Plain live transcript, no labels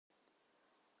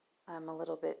I'm a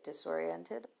little bit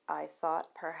disoriented. I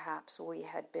thought perhaps we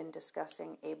had been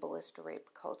discussing ableist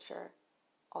rape culture.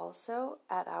 Also,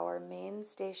 at our main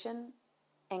station,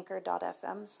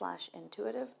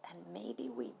 anchor.fm/intuitive, and maybe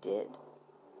we did.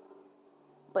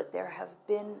 But there have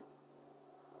been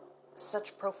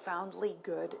such profoundly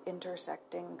good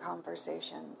intersecting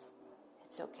conversations.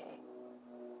 It's okay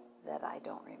that I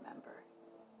don't remember.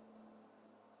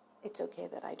 It's okay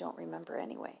that I don't remember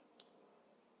anyway.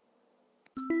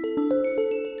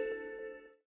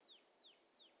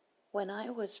 When I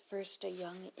was first a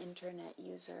young internet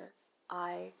user,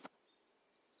 I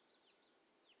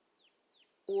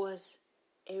was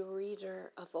a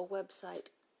reader of a website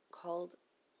called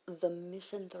The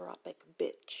Misanthropic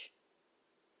Bitch.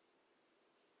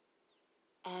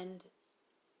 And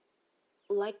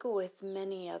like with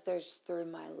many others through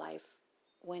my life,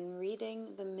 when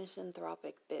reading The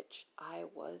Misanthropic Bitch, I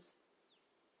was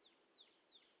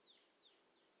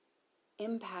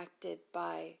impacted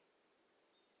by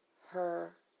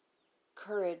her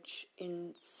courage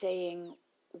in saying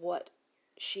what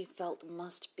she felt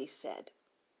must be said.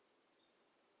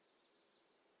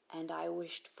 And I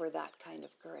wished for that kind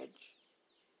of courage.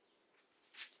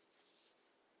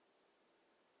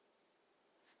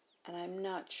 And I'm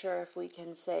not sure if we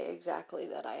can say exactly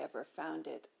that I ever found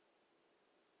it.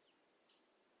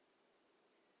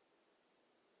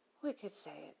 We could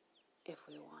say it if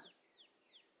we want.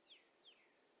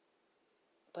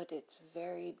 But it's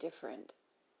very different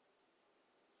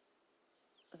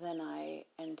than I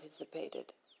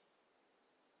anticipated.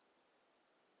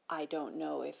 I don't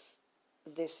know if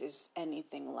this is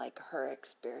anything like her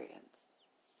experience.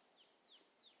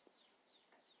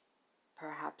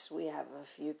 Perhaps we have a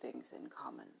few things in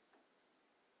common.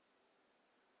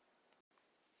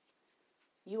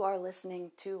 You are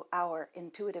listening to our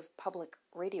Intuitive Public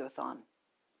Radiothon.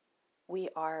 We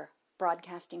are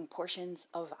broadcasting portions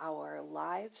of our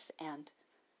lives and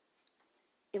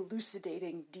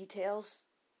elucidating details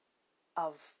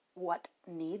of what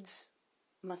needs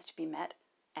must be met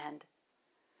and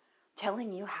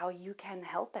telling you how you can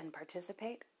help and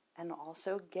participate and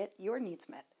also get your needs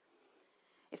met.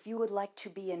 If you would like to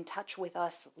be in touch with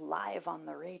us live on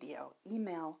the radio,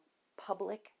 email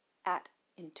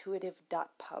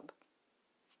public@intuitive.pub.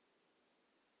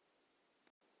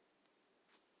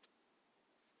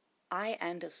 I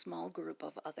and a small group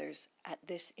of others at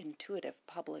this Intuitive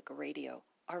Public Radio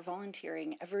are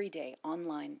volunteering every day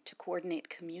online to coordinate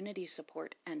community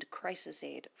support and crisis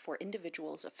aid for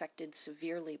individuals affected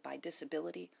severely by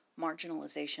disability,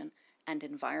 marginalization, and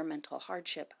environmental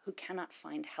hardship who cannot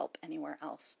find help anywhere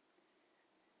else.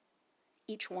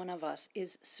 Each one of us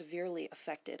is severely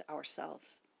affected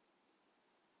ourselves.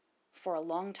 For a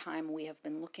long time, we have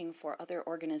been looking for other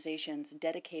organizations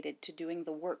dedicated to doing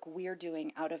the work we're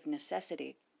doing out of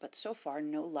necessity, but so far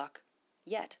no luck.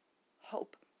 Yet,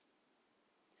 hope.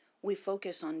 We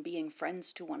focus on being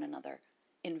friends to one another,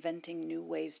 inventing new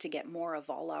ways to get more of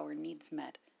all our needs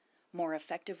met, more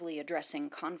effectively addressing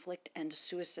conflict and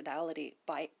suicidality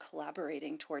by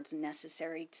collaborating towards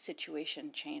necessary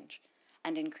situation change,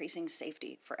 and increasing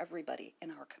safety for everybody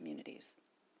in our communities.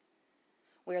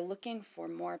 We're looking for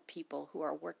more people who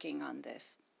are working on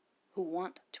this, who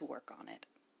want to work on it,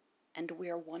 and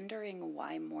we're wondering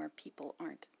why more people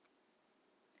aren't.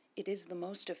 It is the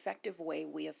most effective way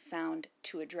we have found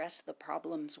to address the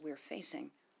problems we're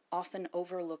facing, often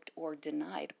overlooked or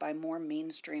denied by more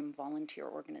mainstream volunteer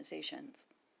organizations.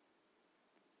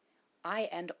 I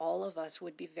and all of us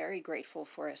would be very grateful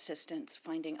for assistance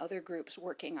finding other groups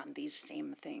working on these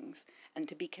same things and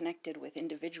to be connected with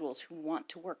individuals who want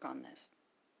to work on this.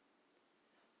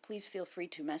 Please feel free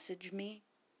to message me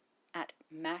at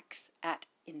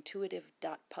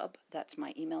max@intuitive.pub, that's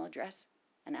my email address,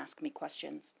 and ask me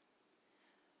questions.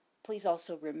 Please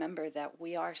also remember that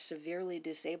we are severely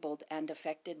disabled and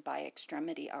affected by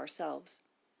extremity ourselves,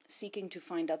 seeking to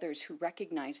find others who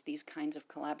recognize these kinds of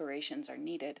collaborations are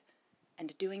needed,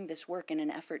 and doing this work in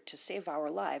an effort to save our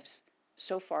lives,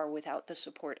 so far without the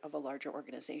support of a larger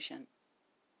organization.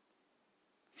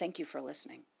 Thank you for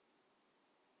listening.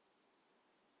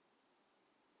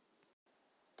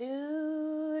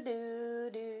 Do do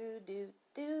do do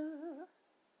do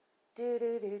do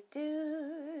do do do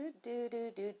do do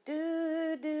do do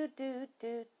do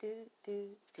do do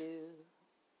do do.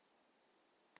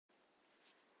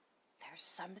 There's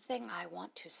something I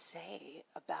want to say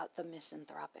about the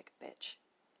misanthropic bitch,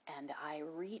 and I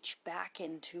reach back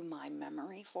into my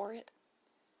memory for it,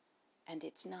 and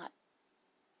it's not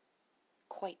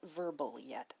quite verbal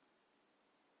yet.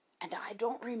 And I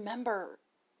don't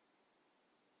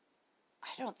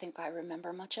think I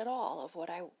remember much at all of what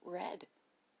I read.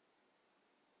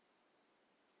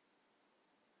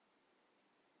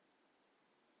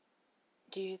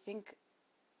 Do you think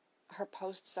her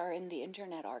posts are in the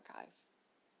Internet Archive?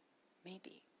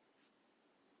 Maybe.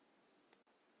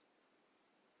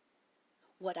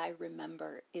 What I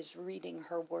remember is reading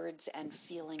her words and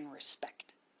feeling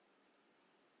respect.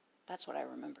 That's what I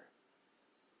remember.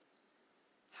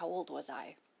 How old was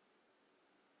I?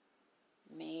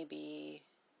 Maybe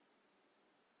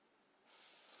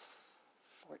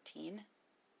 14,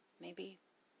 maybe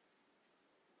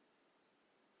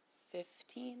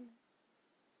 15.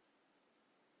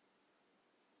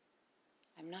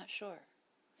 I'm not sure.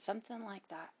 Something like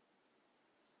that.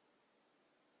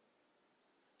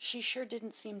 She sure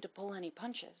didn't seem to pull any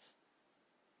punches.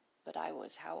 But I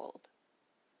was how old?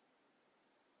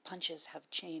 Punches have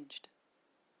changed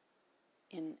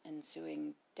in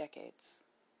ensuing decades.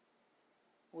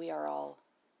 We are all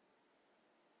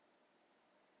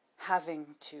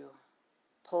having to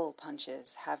pull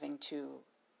punches, having to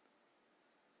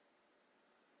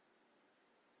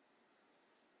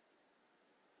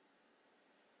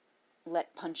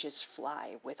let punches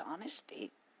fly with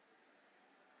honesty.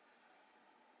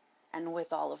 And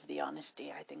with all of the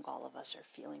honesty, I think all of us are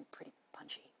feeling pretty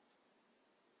punchy.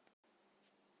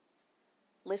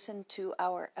 Listen to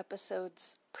our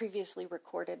episodes previously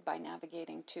recorded by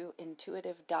navigating to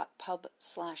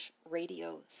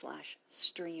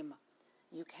intuitive.pub/radio/stream.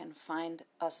 You can find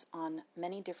us on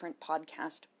many different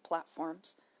podcast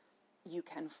platforms. You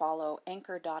can follow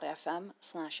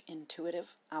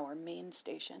anchor.fm/intuitive, our main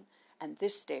station, and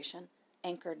this station,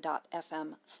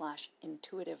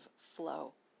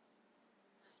 anchor.fm/intuitiveflow.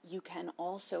 You can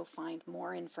also find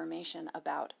more information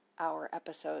about our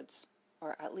episodes,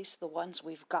 or at least the ones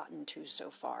we've gotten to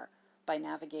so far, by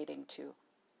navigating to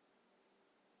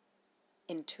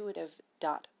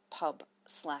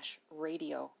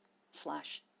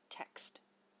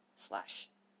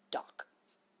intuitive.pub/radio/text/doc.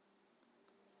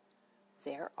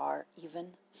 There are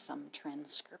even some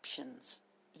transcriptions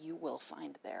you will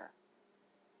find there,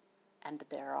 and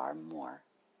there are more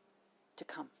to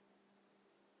come.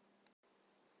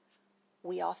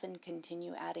 We often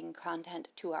continue adding content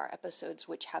to our episodes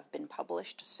which have been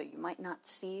published, so you might not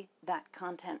see that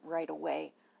content right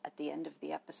away at the end of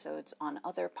the episodes on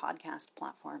other podcast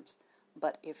platforms.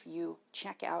 But if you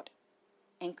check out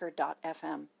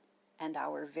anchor.fm and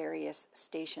our various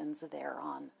stations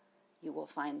thereon, you will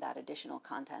find that additional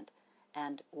content.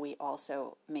 And we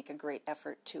also make a great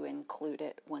effort to include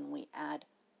it when we add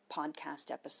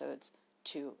podcast episodes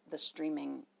to the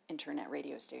streaming internet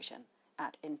radio station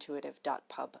at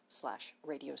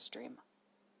intuitive.pub/radiostream.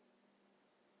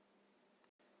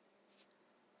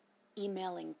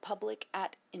 Emailing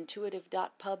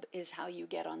public@intuitive.pub is how you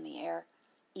get on the air.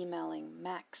 Emailing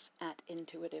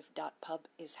max@intuitive.pub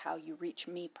is how you reach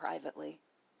me privately.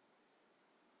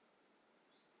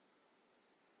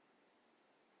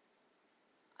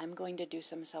 I'm going to do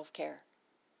some self-care.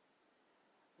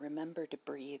 Remember to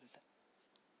breathe.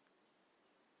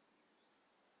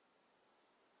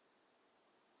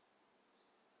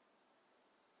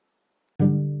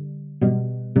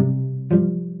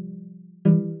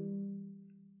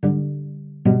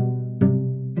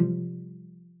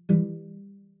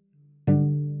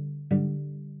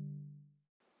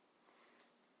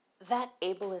 That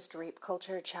ableist rape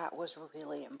culture chat was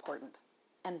really important.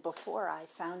 And before I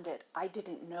found it, I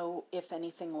didn't know if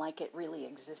anything like it really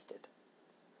existed.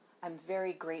 I'm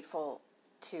very grateful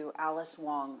to Alice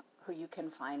Wong, who you can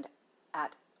find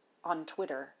on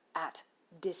Twitter at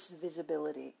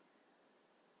Disvisibility,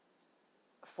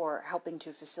 for helping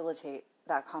to facilitate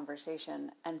that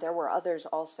conversation. And there were others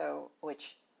also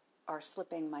which are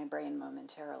slipping my brain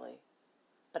momentarily.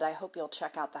 But I hope you'll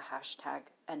check out the hashtag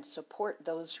and support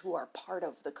those who are part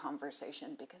of the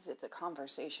conversation, because it's a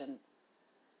conversation.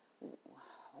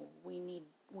 We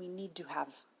need to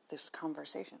have this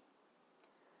conversation.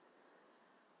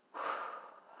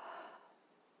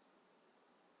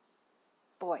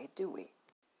 Boy, do we.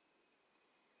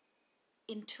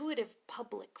 Intuitive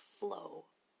public flow,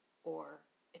 or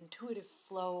intuitive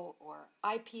flow, or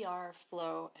IPR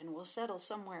flow, and we'll settle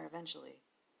somewhere eventually,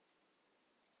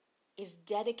 is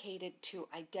dedicated to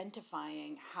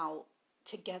identifying how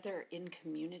together in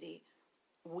community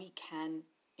we can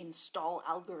install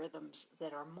algorithms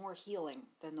that are more healing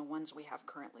than the ones we have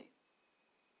currently.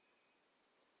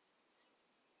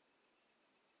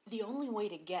 The only way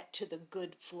to get to the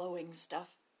good flowing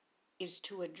stuff is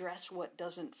to address what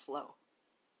doesn't flow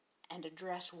and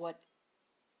address what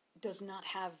does not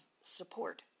have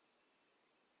support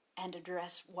and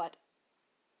address what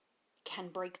can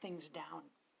break things down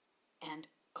and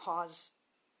cause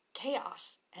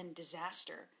chaos and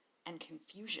disaster and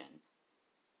confusion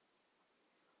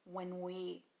when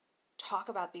we talk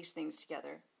about these things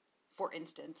together, for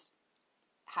instance,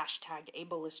 hashtag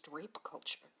ableist rape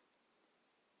culture,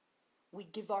 we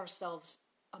give ourselves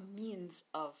a means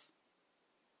of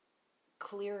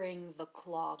clearing the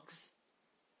clogs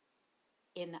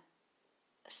in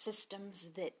systems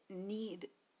that need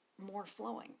more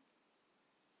flowing,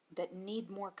 that need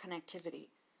more connectivity,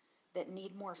 that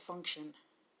need more function,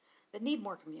 that need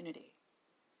more community.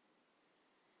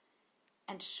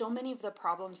 And so many of the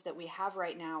problems that we have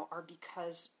right now are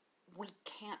because we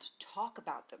can't talk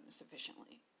about them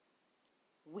sufficiently.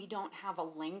 We don't have a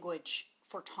language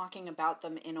for talking about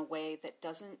them in a way that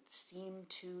doesn't seem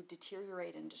to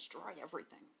deteriorate and destroy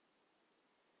everything.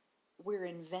 We're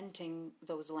inventing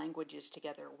those languages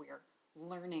together. We're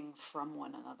learning from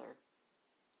one another.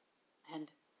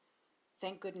 And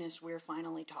thank goodness we're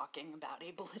finally talking about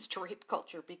ableist rape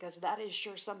culture, because that is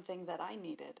sure something that I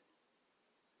needed.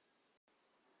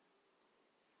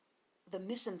 The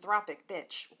misanthropic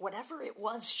bitch, whatever it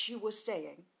was she was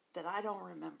saying that I don't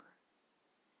remember,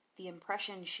 the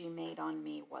impression she made on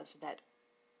me was that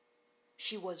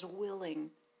she was willing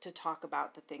to talk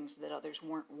about the things that others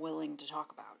weren't willing to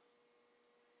talk about.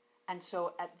 And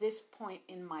so at this point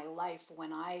in my life,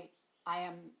 when I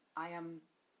am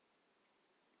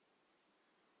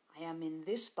in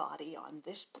this body on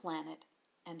this planet,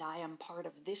 and I am part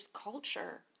of this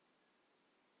culture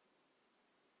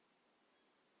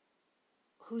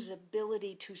whose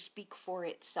ability to speak for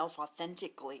itself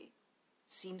authentically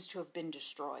seems to have been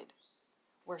destroyed,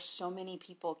 where so many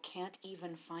people can't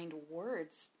even find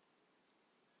words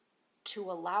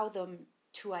to allow them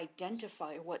to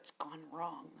identify what's gone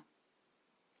wrong,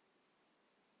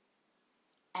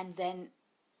 and then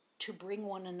to bring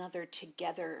one another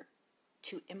together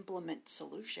to implement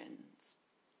solutions.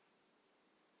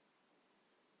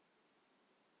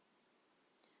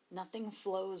 Nothing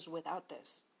flows without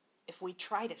this. If we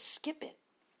try to skip it,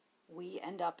 we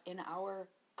end up in our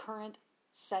current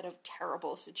set of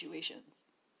terrible situations.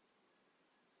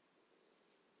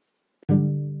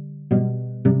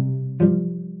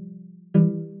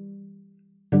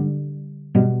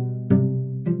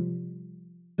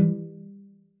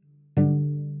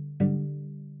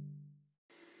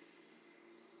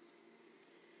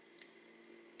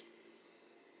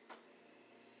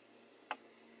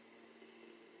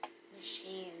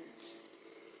 Machines.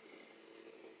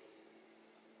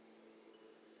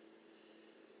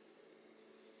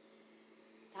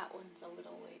 That one's a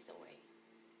little ways away.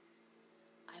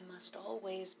 I must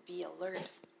always be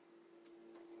alert,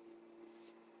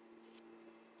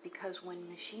 because when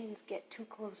machines get too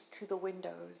close to the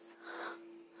windows,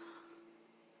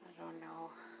 I don't know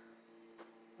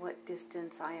what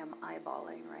distance I am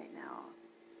eyeballing right now.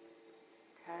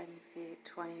 10 feet,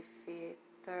 20 feet,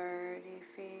 30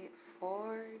 feet,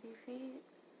 40 feet,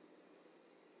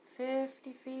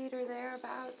 50 feet or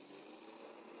thereabouts.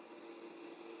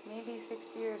 Maybe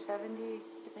 60 or 70,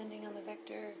 depending on the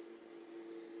vector.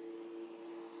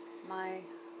 My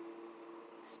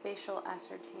spatial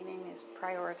ascertaining is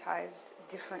prioritized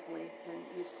differently than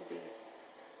it used to be.